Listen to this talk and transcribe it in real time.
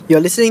You're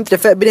listening to the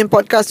Fat Billion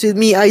Podcast with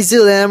me,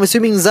 Aizil, and I'm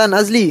assuming Zan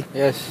Azli.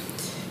 Yes.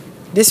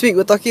 This week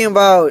we're talking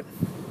about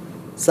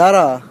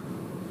Zara.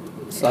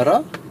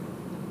 Zara?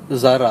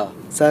 Zara.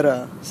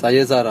 Zara.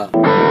 Saya Zara.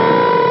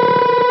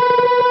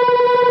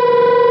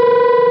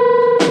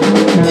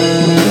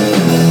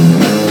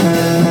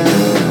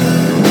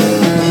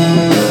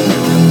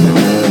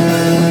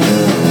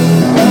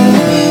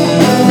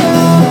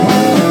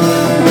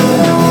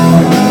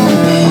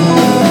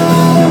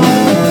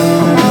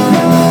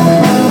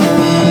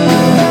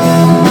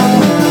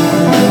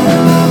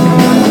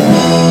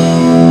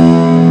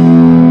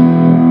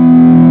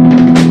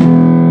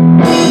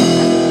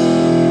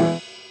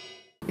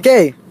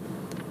 Okay.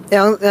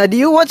 Do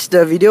you watch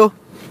the video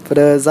for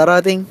the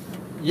Zara thing?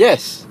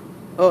 Yes.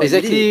 Oh,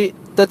 exactly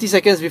 30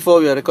 seconds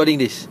before we are recording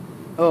this.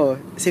 Oh,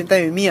 same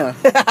time with me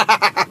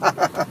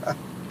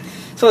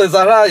So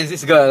Zara is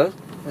this girl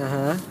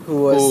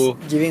who was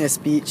giving a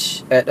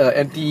speech at a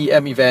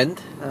MTEM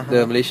event, the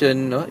Uh-huh.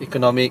 Malaysian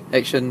Economic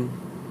Action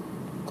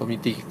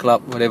Community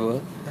Club, whatever.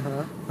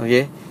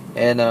 Okay,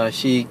 and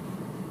she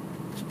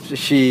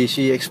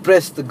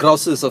expressed the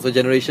grouses of a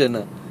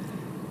generation.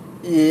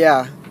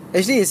 Yeah.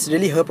 Actually, it's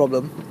really her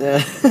problem.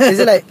 Is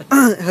it like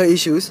her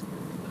issues,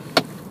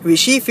 which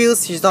she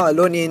feels she's not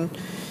alone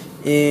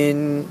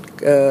in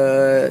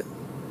the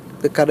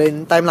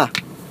current time lah.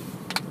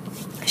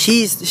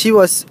 She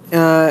was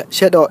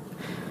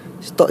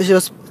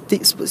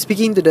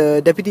speaking to the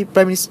deputy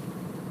prime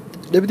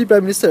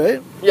minister,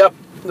 right? Yep,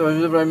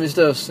 the Prime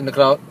Minister was in the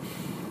crowd.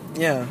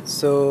 Yeah.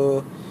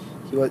 So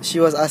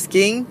she was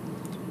asking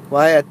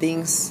why are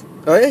things.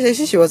 Oh,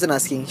 actually, she wasn't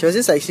asking. She was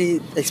just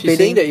actually She's explaining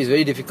saying that it's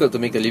very difficult to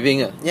make a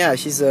living. Yeah,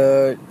 she's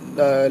a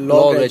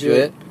law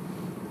graduate.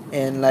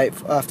 And like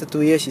after 2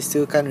 years, she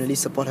still can't really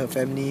support her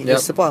family. Yep.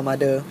 Support her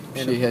mother.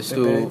 And She has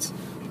her parents.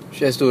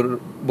 She has to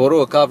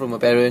borrow a car from her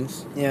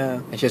parents,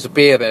 Yeah, and she has to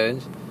pay her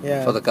parents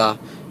yeah. for the car.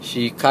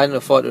 She can't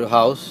afford a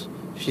house.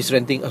 She's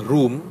renting a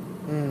room.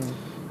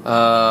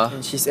 And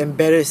she's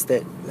embarrassed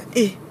that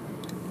like,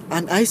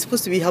 aren't I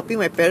supposed to be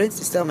helping my parents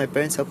instead of my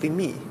parents helping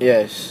me?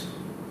 Yes.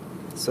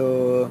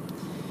 So,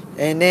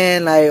 and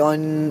then like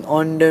on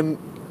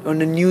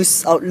the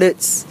news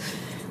outlets,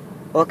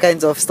 all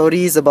kinds of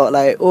stories about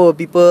like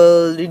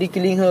people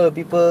ridiculing her,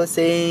 people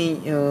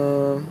saying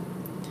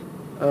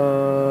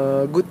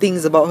good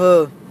things about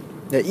her.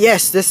 That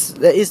yes,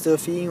 that is the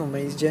feeling of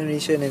my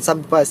generation. And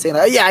some people are saying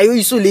like,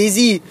 you're so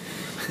lazy.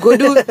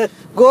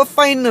 Go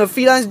find a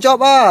freelance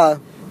job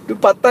Do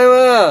part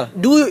time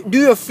Do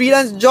your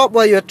freelance job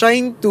while you're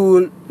trying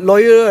to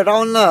lawyer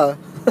around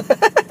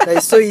Like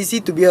it's so easy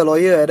to be a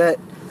lawyer like that.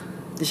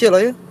 Is she a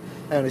lawyer?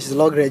 I don't know, she's a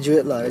law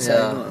graduate that's how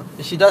I know.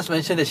 She does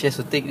mention that she has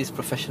to take this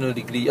professional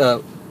degree,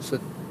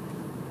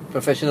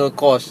 professional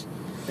course,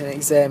 An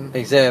exam.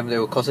 that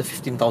will cost her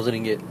 15,000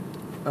 ringgit.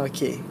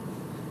 Okay.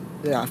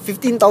 Yeah,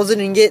 15,000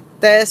 ringgit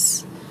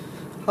test.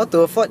 How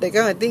to afford that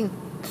kind of thing?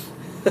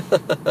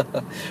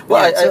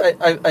 Well,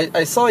 Yeah,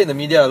 I saw in the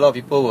media a lot of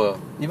people were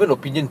even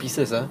opinion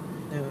pieces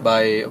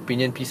by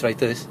opinion piece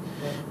writers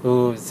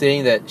who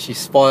saying that she's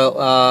spoiled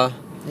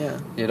Yeah.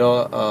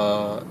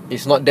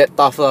 it's not that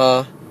tough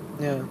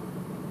Yeah.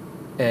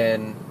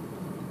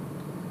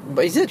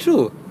 but is that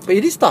true? But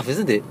it is tough,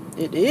 isn't it?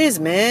 It is,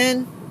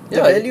 man. The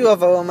Yeah, value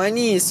of our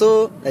money is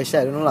so actually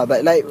I don't know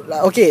but like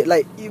okay,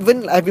 like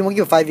even I've been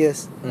working for 5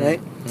 years, right?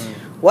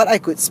 What I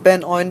could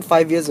spend on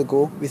 5 years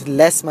ago with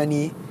less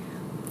money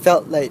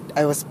felt like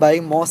I was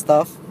buying more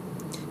stuff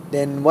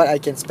than what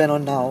I can spend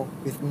on now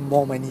with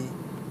more money.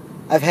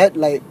 I've had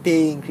like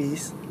pay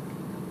increase,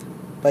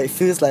 but it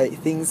feels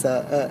like things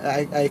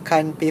I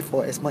can't pay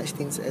for as much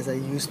things as I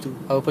used to.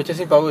 Our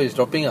purchasing power is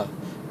dropping.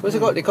 What's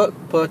it called? They call it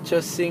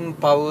purchasing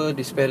power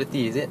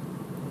disparity, is it?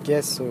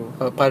 Guess so.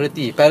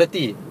 Parity.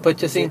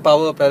 Purchasing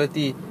power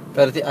parity.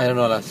 I don't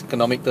know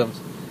economic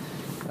terms.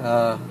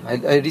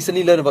 I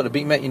recently learned about the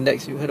Big Mac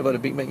Index. You heard about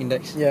the Big Mac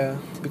Index? Yeah,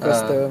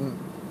 because the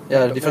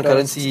different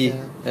currency,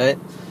 right?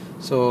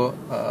 So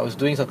I was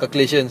doing some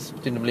calculations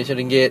between the Malaysian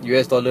ringgit,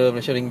 US dollar,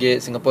 Malaysian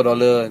ringgit, Singapore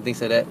dollar, and things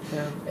like that.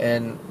 Yeah.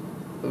 And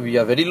we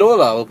are very low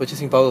our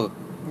purchasing power.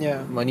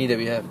 Yeah. Money that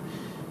we have,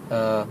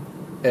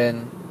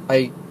 and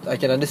I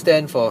can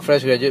understand for a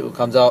fresh graduate who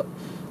comes out,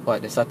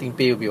 the starting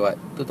pay will be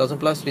 2,000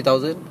 plus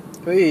 3,000.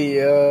 Okay,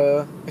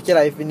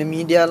 like if in the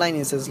media line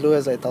it's as low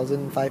as like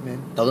 1,500,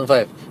 man.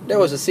 1,500. That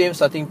was the same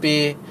starting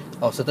pay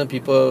of certain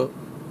people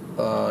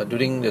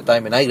during the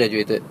time when I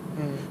graduated.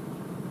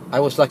 I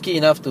was lucky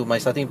enough to my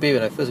starting pay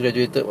when I first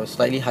graduated was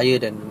slightly higher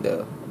than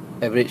the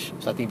average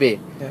starting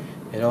pay.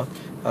 Yeah.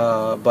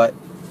 But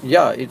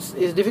yeah, it's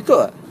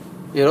difficult.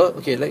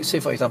 Okay, let's say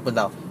for example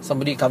now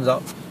somebody comes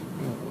out,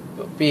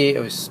 pay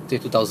was say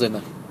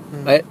 2,000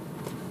 right?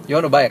 You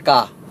want to buy a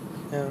car.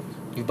 Yeah.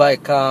 You buy a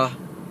car,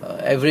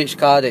 average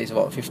car that is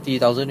about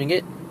 50,000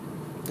 ringgit.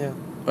 Yeah.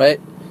 Right?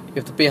 You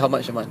have to pay how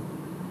much a month?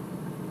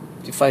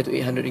 55 to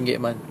 800 ringgit a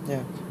month.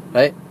 Yeah.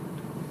 Right?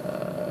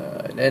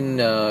 Then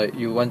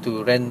you want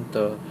to rent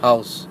a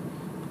house,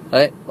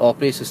 right? Or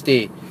place to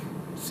stay.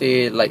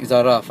 Say like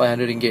Zara,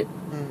 500 ringgit.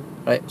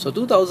 Right? So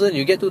 2,000,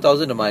 you get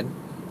 2,000 a month.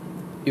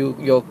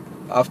 your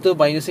after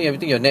minusing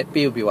everything, your net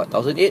pay will be what,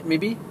 1,800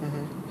 maybe?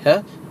 Mm-hmm.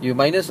 Yeah, you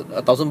minus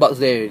 $1,000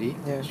 there already.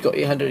 Yeah. You got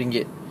 800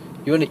 ringgit.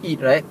 You want to eat,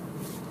 right?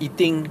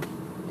 Eating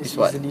It's is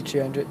what? easily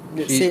 300.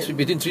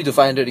 Between 3 to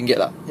 500 ringgit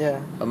lah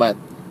Yeah. a month,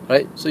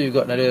 right? So you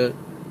got another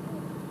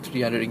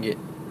 300 ringgit.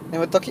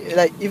 And we're talking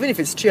like even if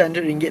it's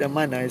 300 ringgit a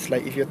month, it's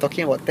like if you're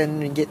talking about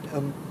 10 ringgit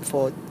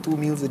for 2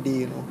 meals a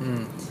day, you know,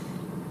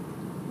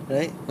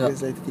 right? Yeah.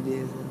 It's like 30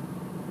 days.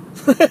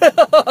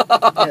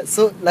 Yeah,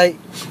 so like,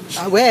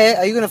 where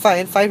are you gonna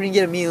find 5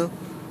 ringgit a meal?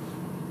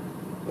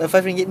 5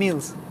 ringgit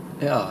meals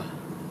Yeah.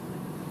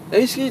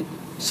 Basically,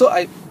 so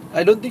I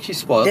don't think she's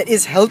spoiled. that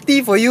is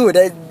healthy for you.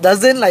 That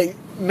doesn't like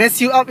mess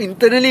you up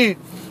internally.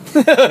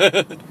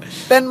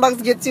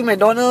 $10 gets you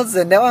McDonald's,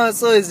 and that one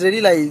also is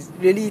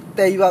really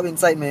tear you up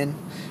inside, man.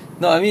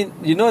 No, I mean,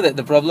 you know that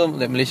the problem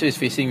that Malaysia is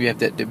facing, we have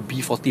the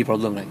B40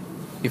 problem, right?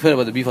 You've heard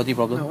about the B40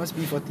 problem? No, what's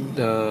B40?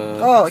 The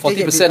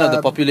okay, 40% of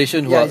the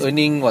population who yeah, are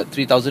earning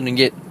 3,000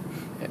 ringgit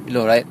and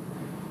below, right?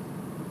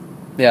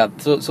 Yeah.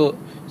 So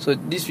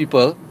these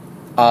people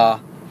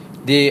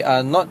they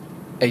are not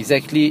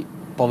exactly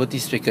poverty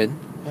stricken,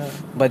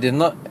 but they're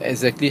not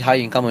exactly high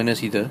income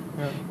earners either,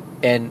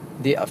 and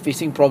they are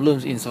facing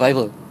problems in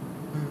survival.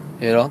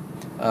 You know,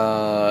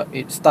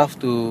 it's tough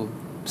to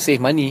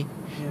save money.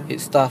 Yeah.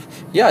 It's tough.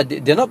 Yeah,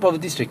 they're not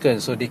poverty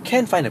stricken, so they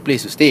can find a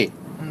place to stay.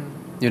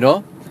 You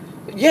know,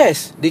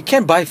 yes, they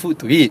can buy food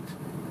to eat.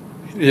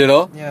 You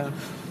know, Yeah.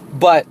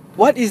 but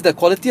what is the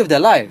quality of their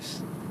lives?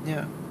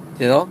 Yeah.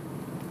 You know,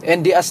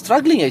 and they are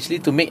struggling actually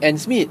to make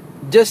ends meet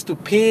just to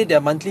pay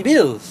their monthly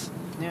bills.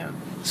 Yeah.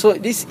 So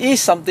this is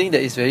something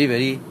that is very,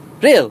 very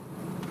real.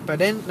 But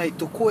then, like,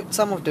 to quote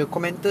some of the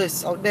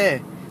commenters out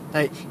there,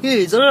 like,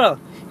 hey Zara,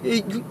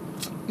 hey,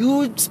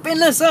 you spend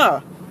less,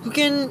 why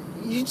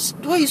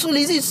you so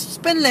lazy?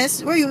 Spend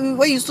less. Why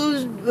you so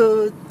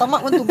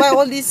tamak want to buy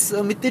all these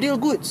material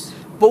goods?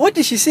 But what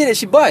did she say that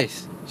she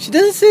buys? She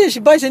doesn't say that she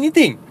buys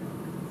anything.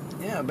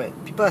 Yeah, but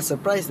people are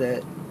surprised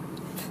that.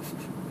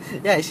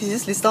 Yeah, she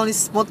just lists down these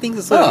small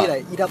things so Ah. they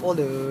like eat up all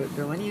the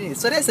money.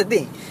 So that's the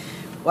thing.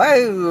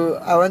 Why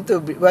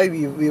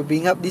we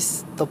bring up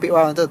this topic?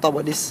 Why I wanted to talk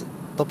about this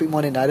topic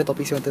more than the other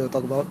topics we wanted to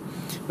talk about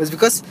was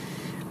because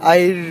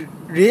I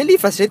really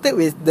frustrated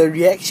with the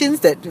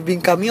reactions that have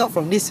been coming out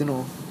from this. You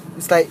know,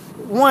 it's like,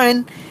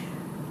 one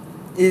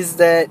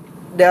is that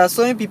there are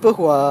so many people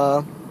who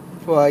are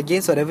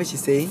against whatever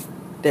she's saying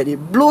that it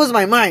blows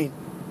my mind.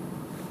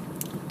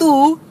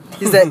 Two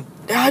is that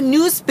there are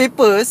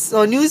newspapers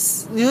or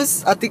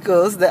news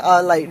articles that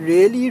are like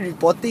really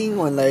reporting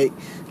on like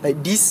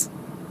these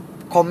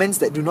comments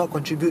that do not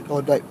contribute,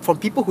 or like from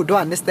people who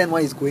don't understand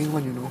what is going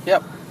on, you know.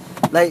 Yep.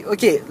 Like,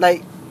 okay,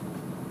 like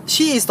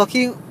she is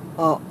talking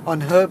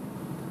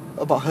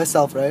about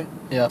herself, right?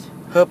 Yeah.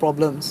 Her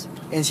problems,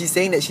 and she's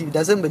saying that she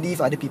doesn't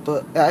believe other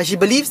people. She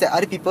believes that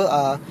other people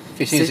are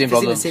Facing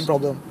the same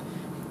problem.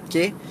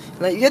 Okay,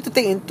 like you have to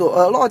take into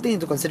a lot of things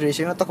into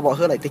consideration. You want to talk about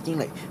her like taking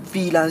like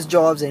freelance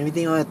jobs and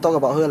everything. You want to talk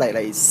about her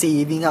like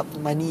saving up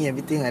money and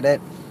everything like that.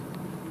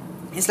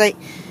 It's like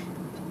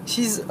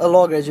she's a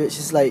law graduate.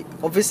 She's like,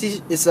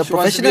 obviously it's a She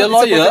wants to be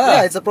professional. a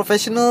lawyer, It's a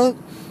professional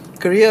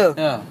career.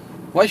 Yeah.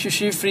 Why should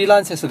she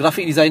freelance as a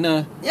graphic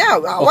designer? Yeah,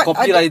 Or what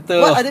copywriter.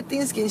 what other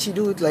things can she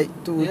do like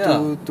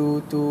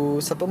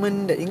to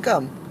supplement that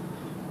income?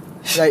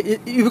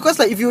 Like because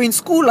like if you're in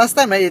school last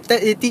time, right,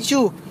 they teach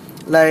you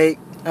like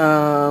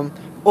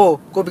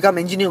go become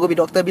engineer, go be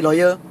doctor, be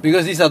lawyer.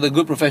 Because these are the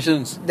good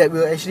professions. That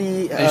will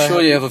actually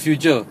Ensure you have a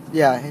future.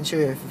 Yeah, ensure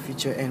you have a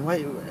future. And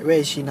where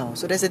is she now?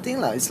 So that's the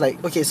thing lah. It's like,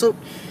 okay, so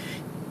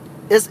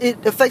it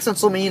affects on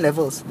so many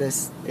levels.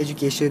 There's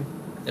education.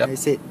 Yep. I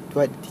said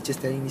what teachers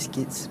telling these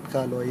kids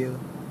become a lawyer,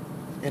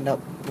 end up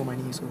no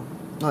money. So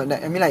no, like,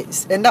 I mean like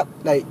end up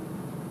like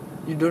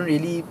you don't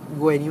really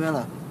go anywhere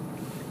lah.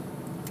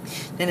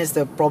 Then there's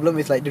the problem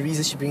with like the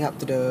reasons she bring up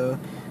to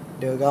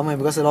the government,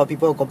 because a lot of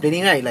people are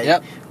complaining, right? Like,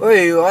 Yep.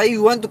 Oi, why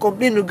you want to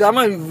complain to the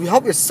government? You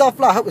help yourself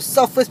lah. Help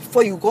yourself first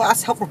before you go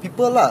ask help from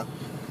people lah.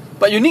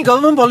 But you need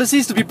government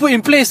policies to be put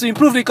in place to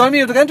improve the economy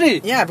of the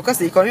country. Yeah, because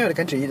the economy of the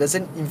country, it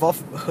doesn't involve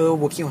her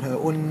working on her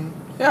own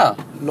Yeah.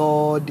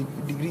 law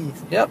degree.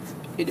 Yep.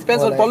 It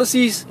depends Or on like,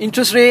 policies,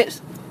 interest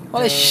rates,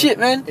 all that shit,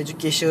 man.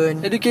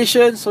 Education.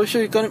 Education,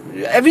 social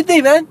economy,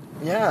 everything, man.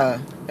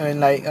 Yeah, and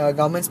like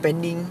government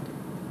spending,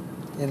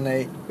 and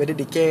like whether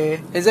they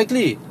care.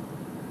 Exactly.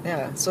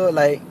 Yeah, so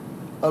like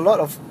a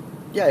lot of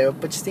your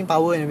purchasing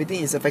power and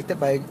everything is affected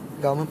by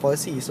government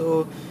policy.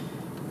 So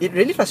it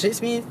really frustrates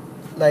me,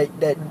 like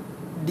that.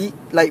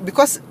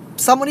 Because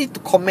somebody to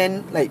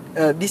comment like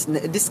this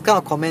kind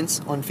of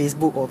comments on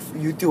Facebook or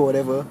YouTube or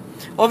whatever.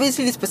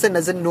 Obviously, this person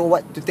doesn't know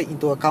what to take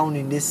into account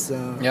in this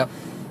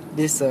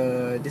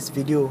this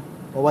video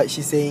or what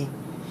she's saying,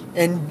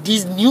 and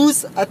these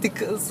news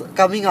articles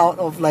coming out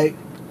of like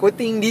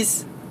quoting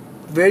these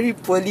very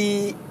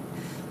poorly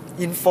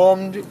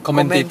informed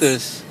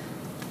Commentators.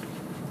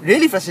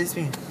 really frustrates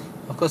me.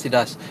 Of course it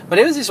does.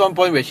 But there was this one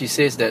point where she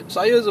says that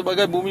saya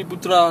sebagai Bumi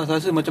Putra, saya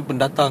rasa macam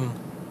pendatang.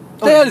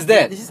 What the hell is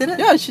that? Did she say that?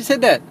 Yeah, she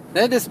said that.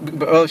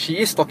 Well, she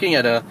is talking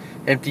at a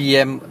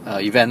MTM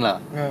event lah.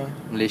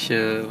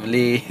 Malaysia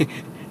Malay.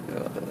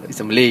 It's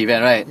a Malay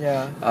event, right?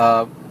 Yeah.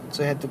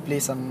 So I had to play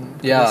some.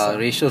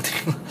 Racial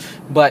thing.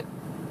 But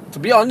to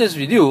be honest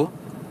with you,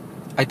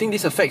 I think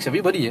this affects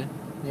everybody.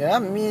 Yeah, I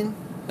mean.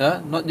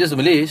 Not just the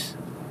Malays.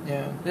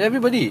 Yeah.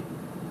 Everybody.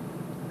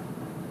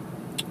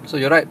 So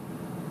you're right.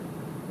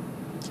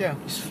 Yeah.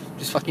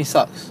 This fucking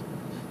sucks.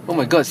 Oh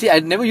my god. See,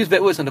 I never use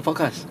bad words on the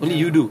podcast. Only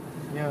you do.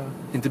 Yeah.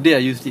 And today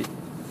I used it.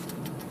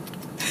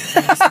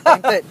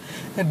 Disappointed.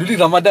 During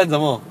Ramadan some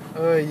more.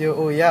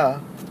 Oh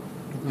yeah.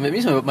 That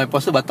means my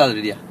puasa batal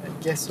already. I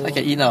guess so. I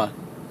can eat now.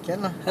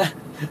 Can lah.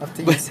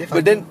 After you save.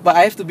 But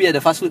I have to be at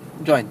the fast food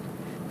joint.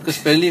 Because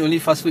apparently only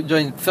fast food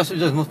joint is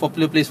the most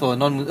popular place for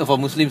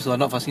Muslims who are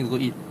not fasting to go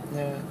eat.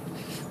 Yeah.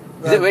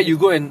 Is that where you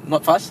go and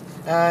not fast?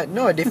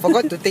 No, they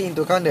forgot to take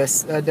into account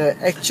the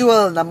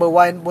actual number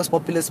one most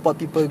popular spot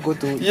people go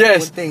to.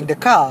 Yes. Thing, the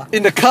car.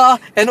 In the car,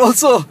 and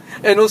also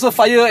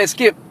fire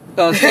escape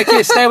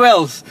staircase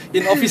stairwells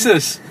in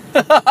offices.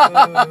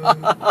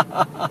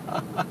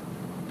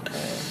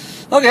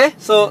 Okay,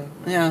 so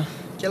yeah.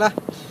 Okay lah.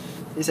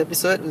 This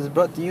episode was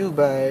brought to you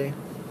by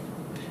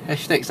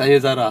 #saya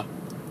Zara.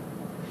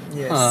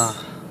 Yes.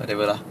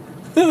 Whatever lah.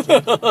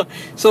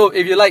 So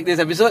if you like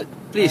this episode,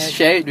 please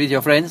share it with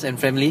your friends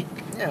and family.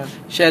 Yeah.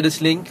 Share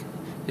this link.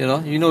 You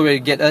know where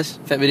you get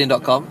us,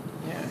 fatbidin.com.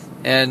 Yeah.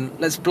 And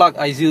let's plug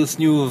Aizil's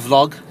new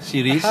vlog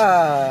series.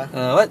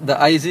 What? The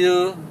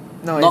Aizil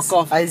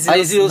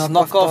Aizil's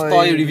knockoff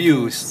toy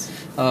reviews.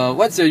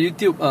 What's your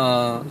YouTube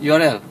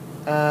URL?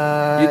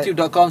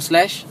 YouTube.com/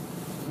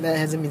 That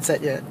hasn't been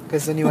set yet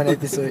because only one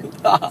episode.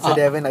 So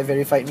they haven't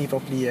verified me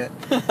properly yet.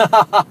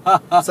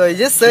 So you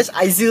just search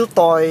Aizil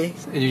toy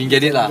and you can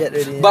get it lah.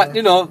 But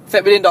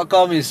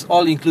fatbidin.com is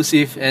all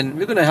inclusive, and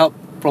we're gonna help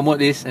promote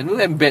this, and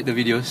we'll embed the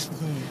videos,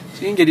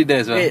 so you can get it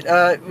there as well.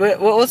 Wait,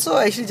 we're also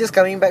actually just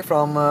coming back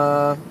from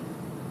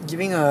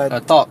giving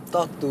a talk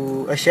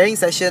to a sharing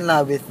session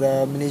lah with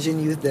the Malaysian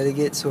youth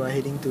delegates who are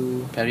heading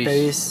to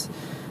Paris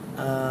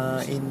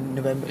in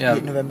November,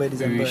 late November,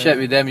 December. We shared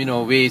with them,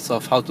 ways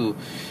of how to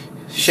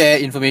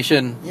share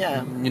information.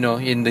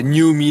 In the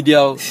new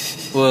media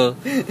world.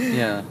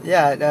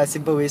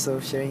 Simple ways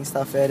of sharing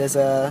stuff.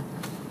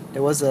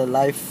 There was a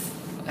live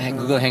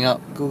Google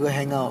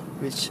Hangout,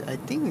 which I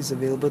think is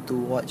available to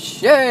watch.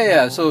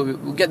 Yeah. So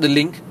we'll get the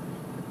link.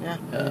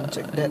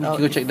 Check that out.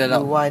 Go check that out.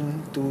 If you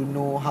want to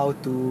know how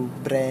to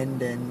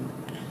brand and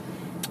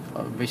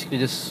basically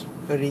just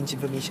arrange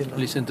information.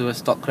 Listen to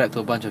us talk crap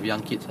to a bunch of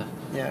young kids.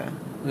 Yeah.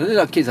 They're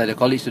not kids, they're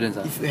college students.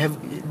 If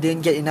you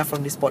didn't get enough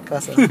from this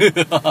podcast.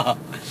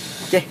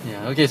 Okay.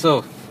 Yeah. Okay.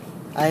 So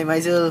I'm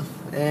Aizil,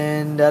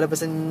 and the other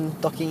person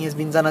talking has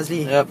been Zan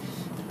Azli. Yep.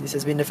 This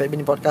has been the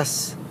Fatbidin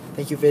Podcast.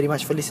 Thank you very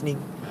much for listening.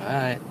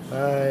 Alright.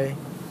 Bye.